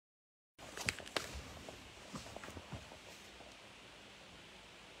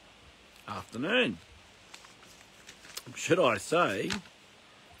afternoon. Should I say,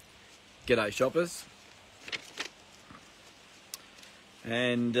 g'day shoppers.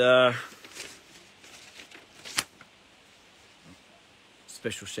 And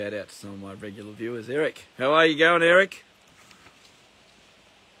special shout out to some of my regular viewers. Eric, how are you going, Eric?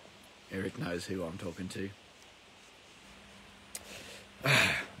 Eric knows who I'm talking to.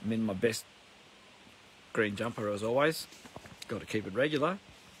 I'm in my best green jumper as always. Got to keep it regular.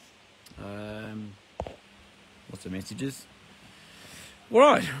 What's the messages?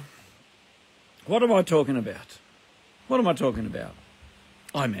 Right. What am I talking about? What am I talking about?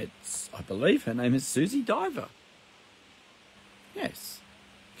 I believe her name is Susie Diver. Yes.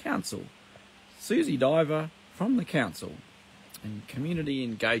 Council. Susie Diver from the council. And community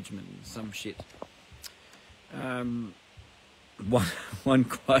engagement and some shit. One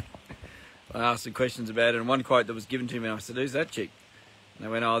quote, I asked some questions about it, and one quote that was given to me, and I said, who's that chick? And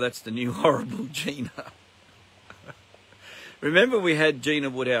they went, oh, that's the new horrible Gina. Remember we had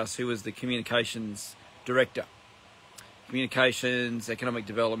Gina Woodhouse, who was the communications director. Communications, economic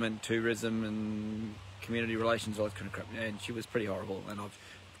development, tourism and community relations, all that kind of crap. And she was pretty horrible, and I've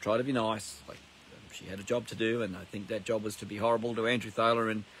tried to be nice. Like, she had a job to do, and I think that job was to be horrible to Andrew Thaler,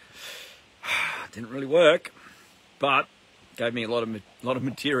 and it didn't really work, but gave me a lot of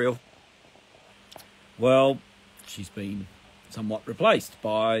material. Well, she's been somewhat replaced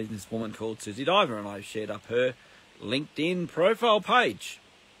by this woman called Susie Diver, and I shared up her LinkedIn profile page.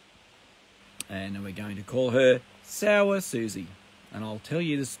 And we're going to call her Sour Susie, and I'll tell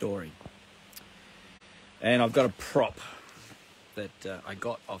you the story. And I've got a prop that I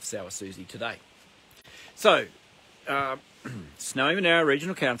got off Sour Susie today. So, SnowyMonaro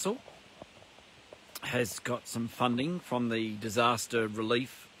Regional Council has got some funding from the Disaster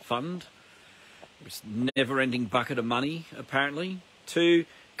Relief Fund, this never-ending bucket of money, apparently, to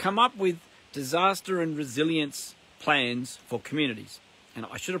come up with disaster and resilience plans for communities. And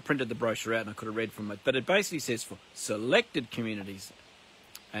I should have printed the brochure out and I could have read from it, but it basically says for selected communities,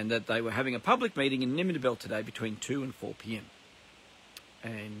 and that they were having a public meeting in Nimidabel today between 2 and 4 p.m.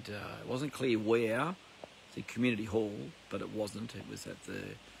 And it wasn't clear where, the community hall, but it wasn't. It was at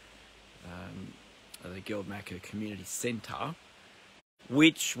the Guildmacker Community Centre,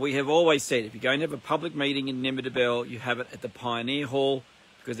 which we have always said, if you're going to have a public meeting in Nimidabel, you have it at the Pioneer Hall,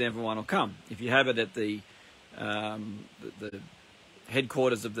 because everyone will come. If you have it at the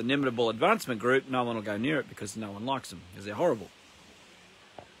headquarters of the Nimidabel Advancement Group, no one will go near it because no one likes them, because they're horrible.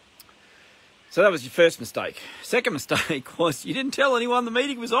 So that was your first mistake. Second mistake was you didn't tell anyone the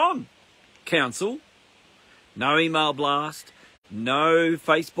meeting was on. Council, no email blast, no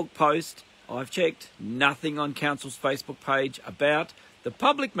Facebook post. I've checked, nothing on Council's Facebook page about the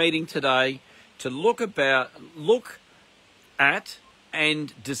public meeting today to look at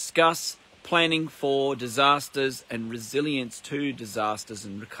and discuss planning for disasters and resilience to disasters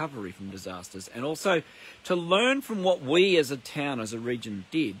and recovery from disasters, and also to learn from what we as a town, as a region,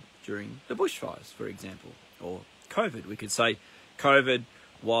 did during the bushfires, for example, or COVID. We could say COVID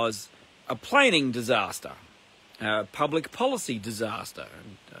was a planning disaster, a public policy disaster,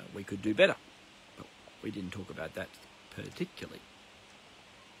 and we could do better. But we didn't talk about that particularly.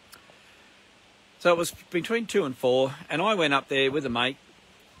 So it was between 2 and 4, and I went up there with a mate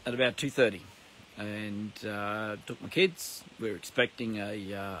at about 2:30 and took my kids. We were expecting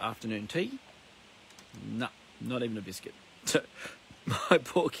a afternoon tea. No, not even a biscuit. So my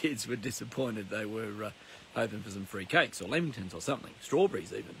poor kids were disappointed. They were hoping for some free cakes or lamingtons or something,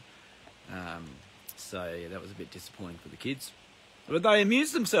 strawberries even. So yeah, that was a bit disappointing for the kids. But they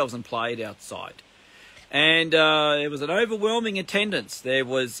amused themselves and played outside. And there was an overwhelming attendance. There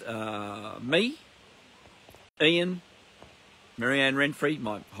was me, Ian, Marianne Renfrey,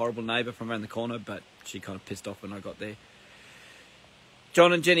 my horrible neighbour from around the corner, but she kind of pissed off when I got there.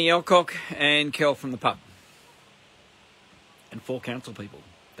 John and Jenny Alcock, and Kel from the pub. And 4 council people.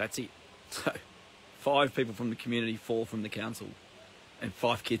 That's it. So 5 people from the community, 4 from the council, and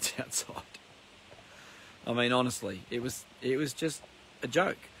 5 kids outside. I mean, honestly, it was just a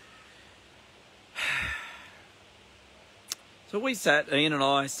joke. So we sat, Ian and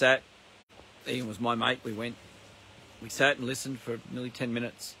I sat. Ian was my mate. We sat and listened for nearly 10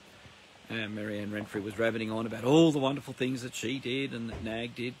 minutes. And Marianne Renfrey was rabbiting on about all the wonderful things that she did and that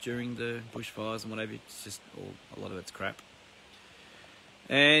NAG did during the bushfires and whatever. It's just a lot of it's crap.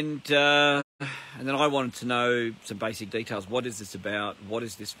 And then I wanted to know some basic details. What is this about? What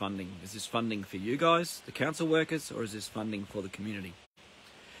is this funding? Is this funding for you guys, the council workers, or is this funding for the community?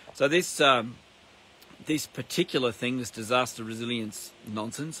 So this particular thing, this disaster resilience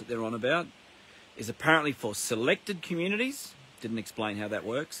nonsense that they're on about, is apparently for selected communities. Didn't explain how that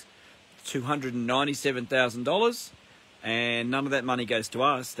works. $297,000, and none of that money goes to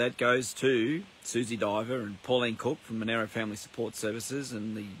us. That goes to Susie Diver and Pauline Cook from Monaro Family Support Services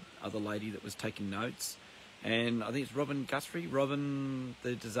and the other lady that was taking notes. And I think it's Robin Guthrie,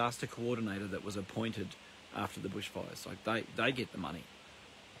 the disaster coordinator that was appointed after the bushfires. Like they get the money.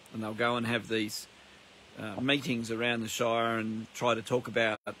 And they'll go and have these meetings around the Shire and try to talk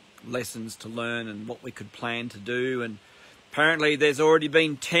about lessons to learn and what we could plan to do. And apparently there's already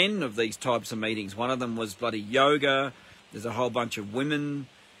been 10 of these types of meetings. One of them was bloody yoga. There's a whole bunch of women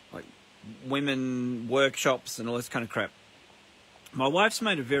workshops and all this kind of crap. My wife's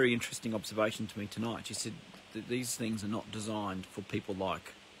made a very interesting observation to me tonight. She said that these things are not designed for people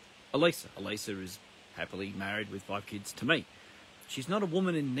like Elisa. Elisa is happily married with 5 kids to me. She's not a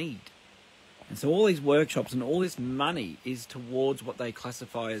woman in need. And so all these workshops and all this money is towards what they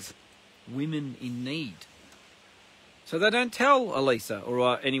classify as women in need. So they don't tell Elisa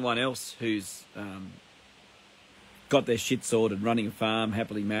or anyone else who's got their shit sorted, running a farm,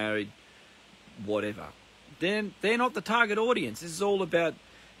 happily married, whatever. They're not the target audience. This is all about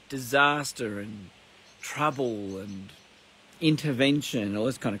disaster and trouble and intervention and all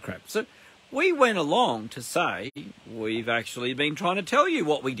this kind of crap. So we went along to say we've actually been trying to tell you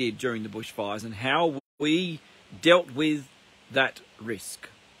what we did during the bushfires and how we dealt with that risk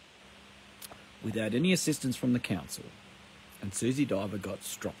without any assistance from the council. And Susie Diver got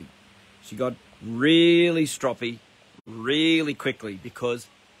stroppy. She got really stroppy really quickly because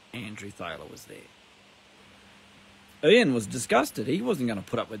Andrew Thaler was there. Ian was disgusted. He wasn't going to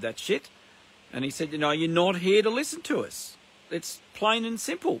put up with that shit. And he said, you're not here to listen to us. It's plain and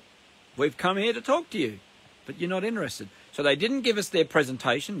simple. We've come here to talk to you, but you're not interested. So they didn't give us their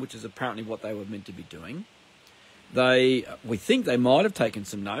presentation, which is apparently what they were meant to be doing. We think they might have taken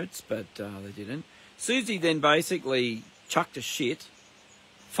some notes, but they didn't. Susie then basically chucked a shit,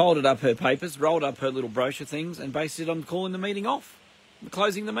 folded up her papers, rolled up her little brochure things, and based it on calling the meeting off,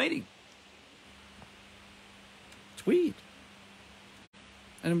 closing the meeting. It's weird.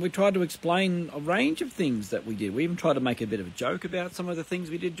 And we tried to explain a range of things that we did. We even tried to make a bit of a joke about some of the things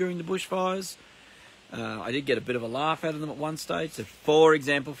we did during the bushfires. I did get a bit of a laugh out of them at one stage. So, for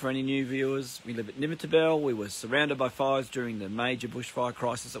example, for any new viewers, we live at Nimitabel. We were surrounded by fires during the major bushfire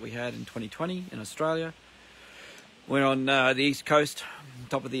crisis that we had in 2020 in Australia. We're on the east coast,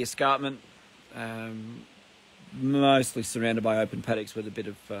 top of the escarpment, mostly surrounded by open paddocks with a bit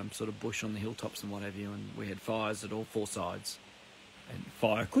of sort of bush on the hilltops and what have you. And we had fires at all 4 sides. And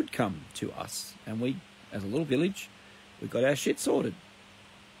fire could come to us. And we, as a little village, we got our shit sorted.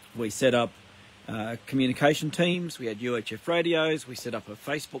 We set up communication teams. We had UHF radios. We set up a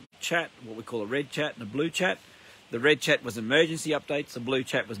Facebook chat, what we call a red chat and a blue chat. The red chat was emergency updates. The blue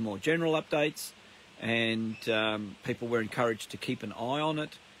chat was more general updates. And people were encouraged to keep an eye on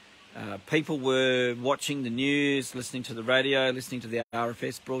it. People were watching the news, listening to the radio, listening to the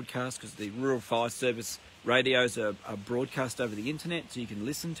RFS broadcast, because the Rural Fire Service radios are broadcast over the internet, so you can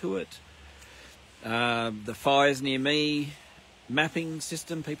listen to it. The Fires Near Me mapping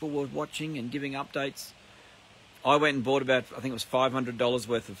system, people were watching and giving updates. I went and bought about, I think it was $500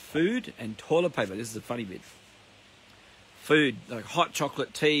 worth of food and toilet paper. This is a funny bit. Food, like hot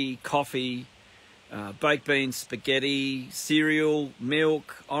chocolate, tea, coffee, baked beans, spaghetti, cereal,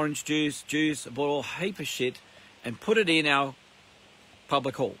 milk, orange juice. I bought a heap of shit and put it in our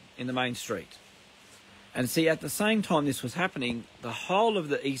public hall in the main street. And see, at the same time this was happening, the whole of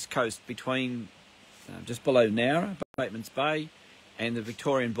the east coast between just below Nowra, Bateman's Bay, and the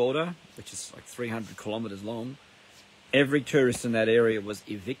Victorian border, which is like 300 kilometres long, every tourist in that area was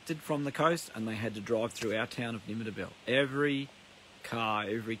evicted from the coast and they had to drive through our town of Nimitabel. Every car,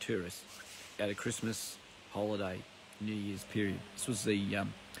 every tourist at a Christmas holiday, New Year's period. This was the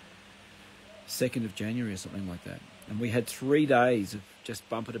 2nd of January or something like that. And we had 3 days of just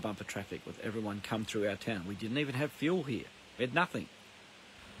bumper-to-bumper traffic with everyone come through our town. We didn't even have fuel here. We had nothing.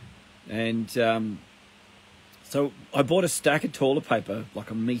 And so I bought a stack of toilet paper,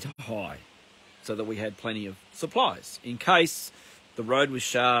 like a metre high, so that we had plenty of supplies in case the road was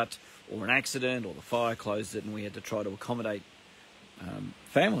shut or an accident or the fire closed it and we had to try to accommodate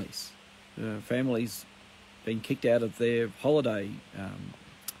families. Families being kicked out of their holiday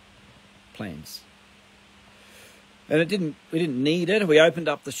plans. And we didn't need it. We opened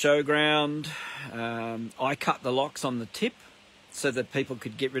up the showground. I cut the locks on the tip so that people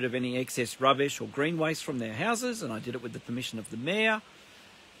could get rid of any excess rubbish or green waste from their houses, and I did it with the permission of the mayor,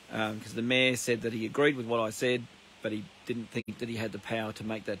 because the mayor said that he agreed with what I said, but he didn't think that he had the power to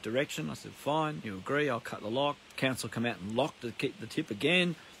make that direction. I said, fine, you agree, I'll cut the lock. Council come out and locked the tip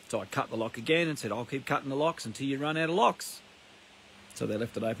again, so I cut the lock again and said, I'll keep cutting the locks until you run out of locks. so they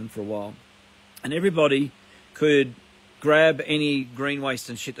left it open for a while. And everybody could grab any green waste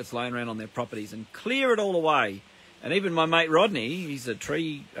and shit that's laying around on their properties and clear it all away. And even my mate Rodney, he's a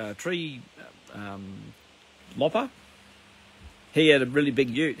tree lopper. He had a really big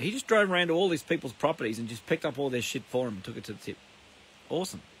ute. He just drove around to all these people's properties and just picked up all their shit for them and took it to the tip.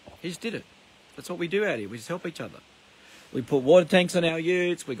 Awesome. He just did it. That's what we do out here. We just help each other. We put water tanks on our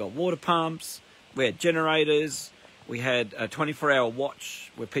utes. We got water pumps. We had generators. We had a 24-hour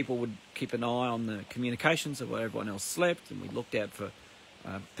watch where people would keep an eye on the communications of where everyone else slept, and we looked out for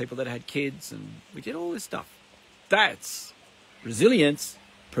people that had kids, and we did all this stuff. That's resilience,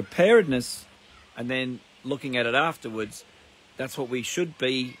 preparedness, and then looking at it afterwards. That's what we should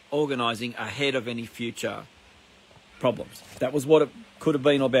be organising ahead of any future problems. That was what it could have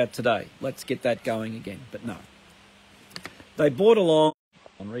been about today. Let's get that going again. But no. They brought along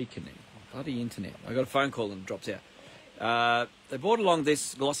on Reconnect. Bloody internet. I got a phone call and it drops out. They brought along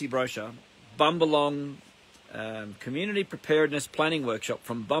this glossy brochure, Bumbalong Community Preparedness Planning Workshop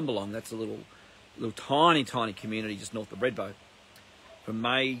from Bumbalong. That's a little tiny community just north of Redbow, from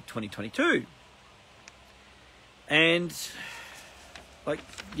May 2022. And like,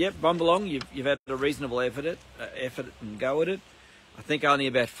 yep, Bumbalong, you've had a reasonable effort and go at it. I think only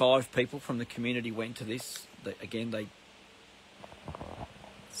about 5 people from the community went to this.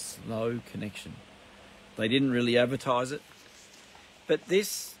 Slow connection. They didn't really advertise it. But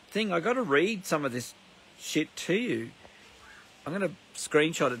this thing, I got to read some of this shit to you. I'm going to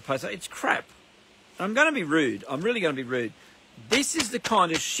screenshot it and post it. It's crap. I'm going to be rude. I'm really going to be rude. This is the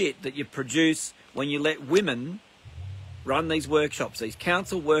kind of shit that you produce when you let women run these workshops. These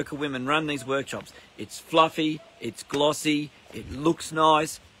council worker women run these workshops. It's fluffy, it's glossy, it looks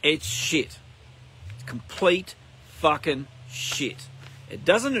nice, it's shit. It's complete fucking shit. It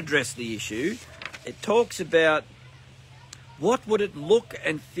doesn't address the issue. It talks about what would it look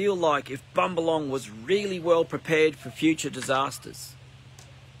and feel like if Bumbalong was really well prepared for future disasters.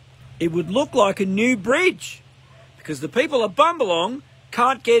 It would look like a new bridge, because the people of Bumbalong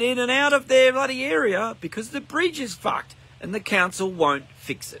can't get in and out of their bloody area because the bridge is fucked and the council won't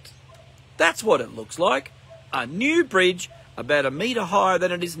fix it. That's what it looks like. A new bridge about 1 metre higher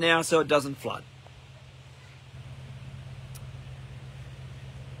than it is now so it doesn't flood.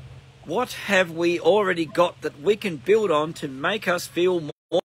 What have we already got that we can build on to make us feel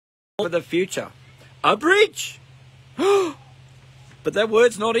more for the future? A bridge! But that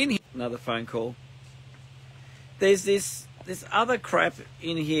word's not in here. Another phone call. There's this other crap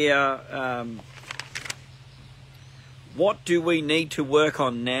in here. What do we need to work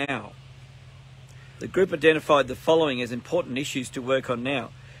on now? The group identified the following as important issues to work on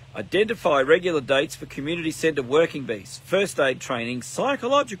now. Identify regular dates for community centre working bees, first aid training,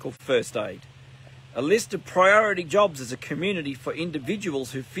 psychological first aid. A list of priority jobs as a community for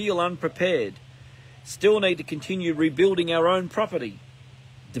individuals who feel unprepared. Still need to continue rebuilding our own property.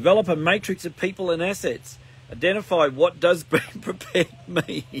 Develop a matrix of people and assets. Identify what does being prepared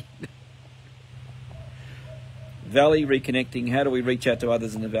mean. Valley reconnecting. How do we reach out to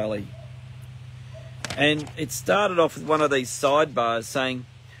others in the valley? And it started off with one of these sidebars saying,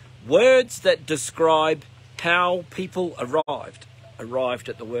 words that describe how people arrived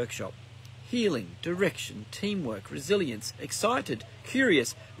at the workshop. Healing, direction, teamwork, resilience, excited,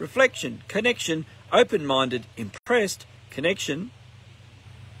 curious, reflection, connection, open-minded, impressed, connection,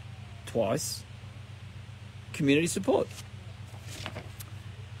 twice, community support.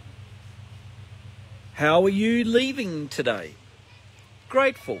 How are you leaving today?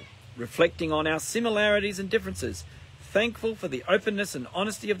 Grateful, reflecting on our similarities and differences, thankful for the openness and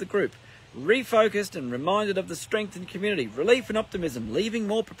honesty of the group, refocused and reminded of the strength in community, relief and optimism, leaving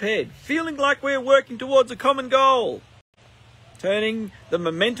more prepared, feeling like we're working towards a common goal, turning the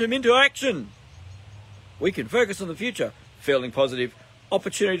momentum into action. We can focus on the future, feeling positive,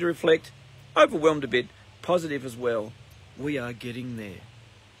 opportunity to reflect, overwhelmed a bit, positive as well. We are getting there.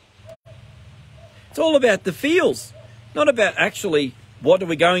 It's all about the feels, not about actually what are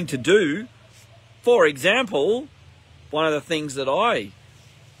we going to do. For example, one of the things that I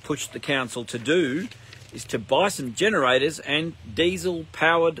pushed the council to do is to buy some generators and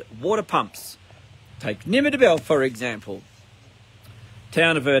diesel-powered water pumps. Take Nimidabel, for example.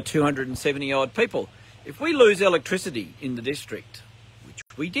 Town of 270-odd people. If we lose electricity in the district, which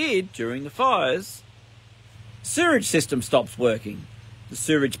we did during the fires, sewage system stops working. The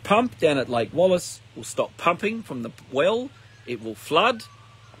sewage pump down at Lake Wallace will stop pumping from the well. It will flood.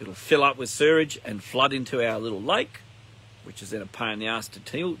 It'll fill up with sewage and flood into our little lake, which is then a pain in the ass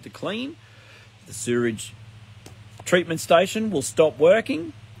to clean. The sewage treatment station will stop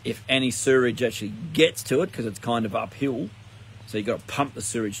working if any sewage actually gets to it, because it's kind of uphill. So you've got to pump the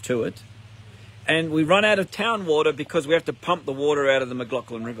sewage to it. And we run out of town water because we have to pump the water out of the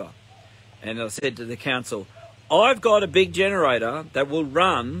McLaughlin River. And I said to the council, I've got a big generator that will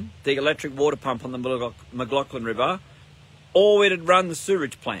run the electric water pump on the McLaughlin River, or it'd run the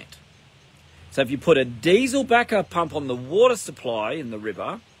sewage plant. So if you put a diesel backup pump on the water supply in the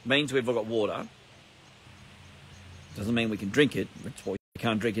river, means we've got water. Doesn't mean we can drink it. That's why you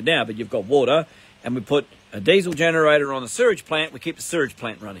can't drink it now, but you've got water. And we put a diesel generator on the sewage plant, we keep the sewage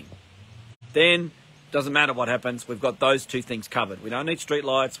plant running. Then, doesn't matter what happens, we've got those two things covered. We don't need street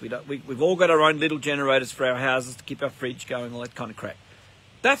lights. We've all got our own little generators for our houses to keep our fridge going, all that kind of crap.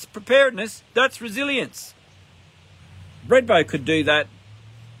 That's preparedness. That's resilience. Redbow could do that.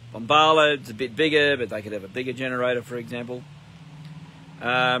 Bombala, it's a bit bigger, but they could have a bigger generator, for example.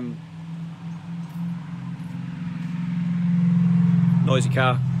 Noisy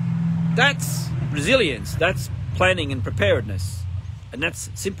car. That's resilience. That's planning and preparedness. And that's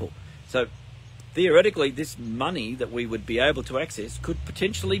simple. So theoretically, this money that we would be able to access could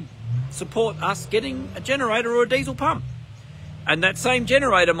potentially support us getting a generator or a diesel pump. And that same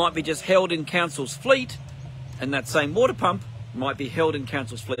generator might be just held in council's fleet, and that same water pump might be held in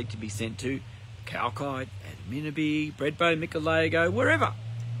council's fleet to be sent to Cowkite, Adaminaby, Breadbone, Mickalego, wherever.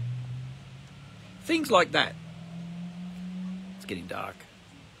 Things like that. It's getting dark.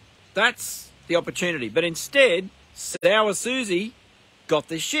 That's the opportunity. But instead, Sour Susie got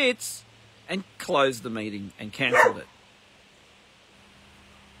the shits and closed the meeting and cancelled it.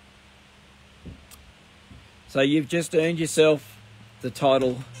 So you've just earned yourself the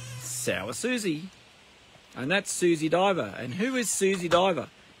title Sour Susie. And that's Susie Diver. And who is Susie Diver?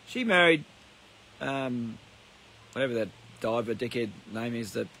 She married, whatever that diver dickhead name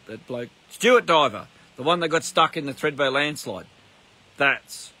is, that bloke, Stuart Diver, the one that got stuck in the Thredbo landslide.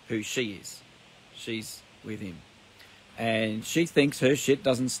 That's who she is. She's with him. And she thinks her shit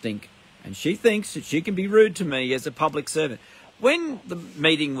doesn't stink. And she thinks that she can be rude to me as a public servant. When the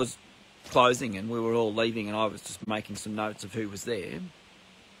meeting was closing and we were all leaving and I was just making some notes of who was there,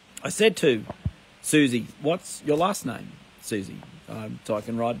 I said to Susie, what's your last name, Susie? So I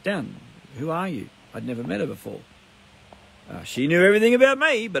can write it down. Who are you? I'd never met her before. She knew everything about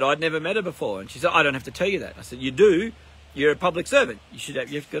me, but I'd never met her before. And she said, I don't have to tell you that. I said, you do. You're a public servant.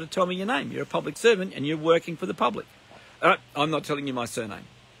 You've got to tell me your name. You're a public servant and you're working for the public. I'm not telling you my surname.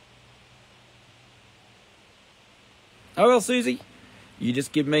 Oh, well, Susie, you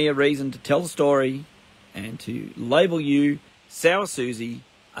just give me a reason to tell the story and to label you Sour Susie,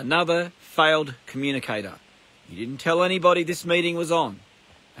 another failed communicator. You didn't tell anybody this meeting was on.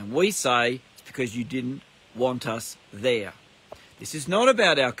 And we say it's because you didn't want us there. This is not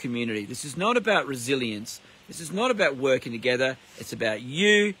about our community. This is not about resilience. This is not about working together. It's about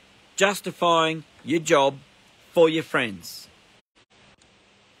you justifying your job for your friends.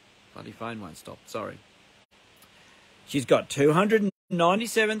 Bloody phone won't stop. Sorry. She's got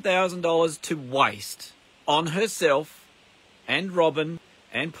 $297,000 to waste on herself and Robin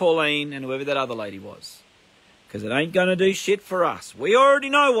and Pauline and whoever that other lady was. Because it ain't going to do shit for us. We already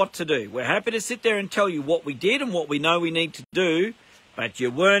know what to do. We're happy to sit there and tell you what we did and what we know we need to do, but you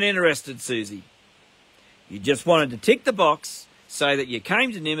weren't interested, Susie. You just wanted to tick the box, say that you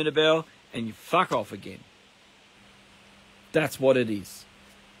came to Nimminabel, and you fuck off again. That's what it is.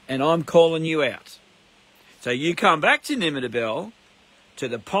 And I'm calling you out. So you come back to Nimminabel, to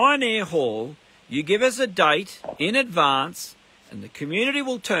the Pioneer Hall, you give us a date in advance, and the community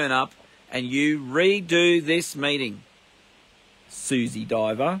will turn up, and you redo this meeting, Susie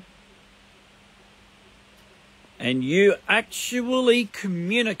Diver. And you actually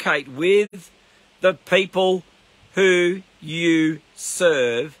communicate with the people who you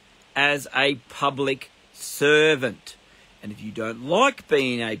serve as a public servant. And if you don't like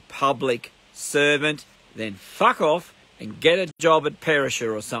being a public servant, then fuck off and get a job at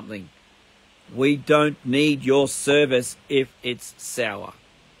Perisher or something. We don't need your service if it's sour.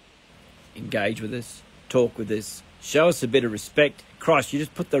 Engage with us, talk with us, show us a bit of respect. Christ, you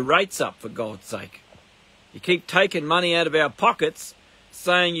just put the rates up, for God's sake. You keep taking money out of our pockets,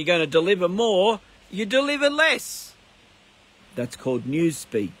 saying you're going to deliver more, you deliver less. That's called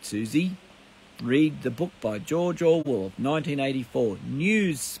newspeak, Susie. Read the book by George Orwell of 1984,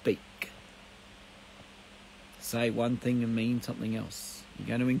 Newspeak. Say one thing and mean something else. You're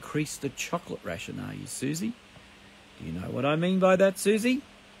going to increase the chocolate ration, are you, Susie? Do you know what I mean by that, Susie?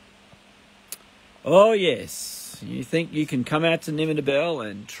 Oh, yes. You think you can come out to Nimminabel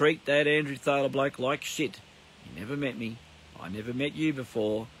and treat that Andrew Thaler bloke like shit. You never met me. I never met you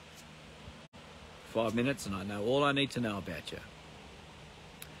before. 5 minutes and I know all I need to know about you.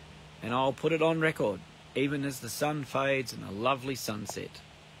 And I'll put it on record. even as the sun fades in a lovely sunset.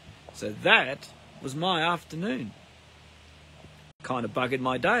 So that was my afternoon. Kind of buggered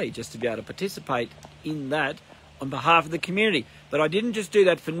my day just to be able to participate in that on behalf of the community. But I didn't just do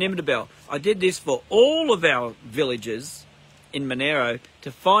that for Nimidabel. I did this for all of our villages in Monaro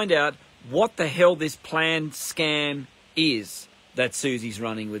to find out what the hell this planned scam is that Susie's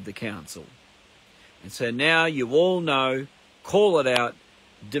running with the council. And so now you all know, call it out,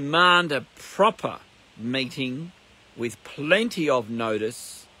 demand a proper meeting with plenty of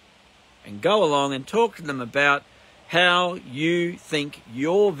notice, and go along and talk to them about how you think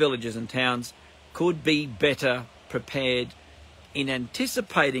your villages and towns could be better prepared in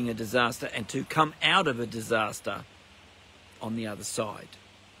anticipating a disaster and to come out of a disaster on the other side.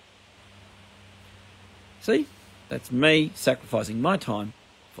 See, that's me sacrificing my time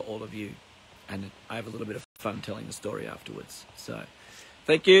for all of you, and I have a little bit of fun telling the story afterwards. So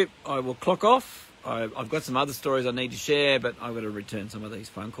thank you. I will clock off. I've got some other stories I need to share, but I've got to return some of these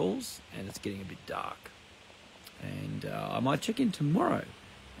phone calls, and it's getting a bit dark. And I might check in tomorrow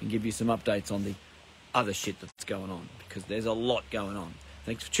and give you some updates on the other shit that's going on, because there's a lot going on.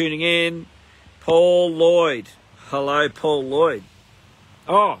 Thanks for tuning in. Paul Lloyd. Hello, Paul Lloyd.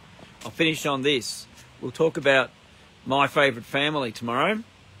 Oh, I'll finish on this. We'll talk about my favourite family tomorrow.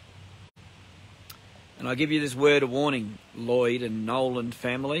 And I'll give you this word of warning, Lloyd and Nolan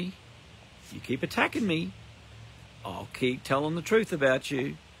family. You keep attacking me, I'll keep telling the truth about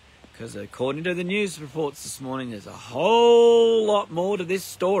you. Because according to the news reports this morning, there's a whole lot more to this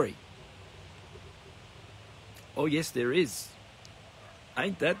story. Oh yes, there is.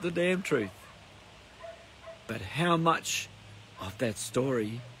 Ain't that the damn truth? But how much of that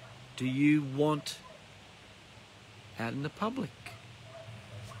story do you want out in the public?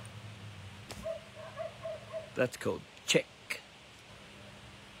 That's called check.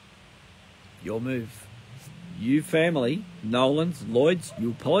 Your move. You family, Nolans, Lloyds,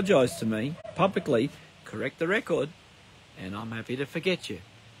 you apologise to me publicly, correct the record, and I'm happy to forget you.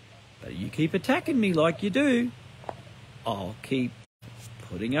 But you keep attacking me like you do, I'll keep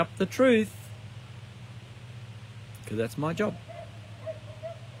putting up the truth, because that's my job.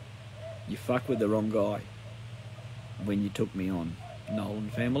 You fuck with the wrong guy when you took me on, Nolan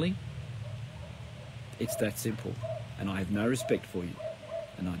family. It's that simple, and I have no respect for you,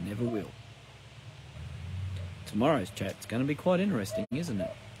 and I never will. Tomorrow's chat's going to be quite interesting, isn't it?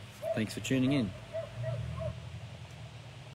 Thanks for tuning in.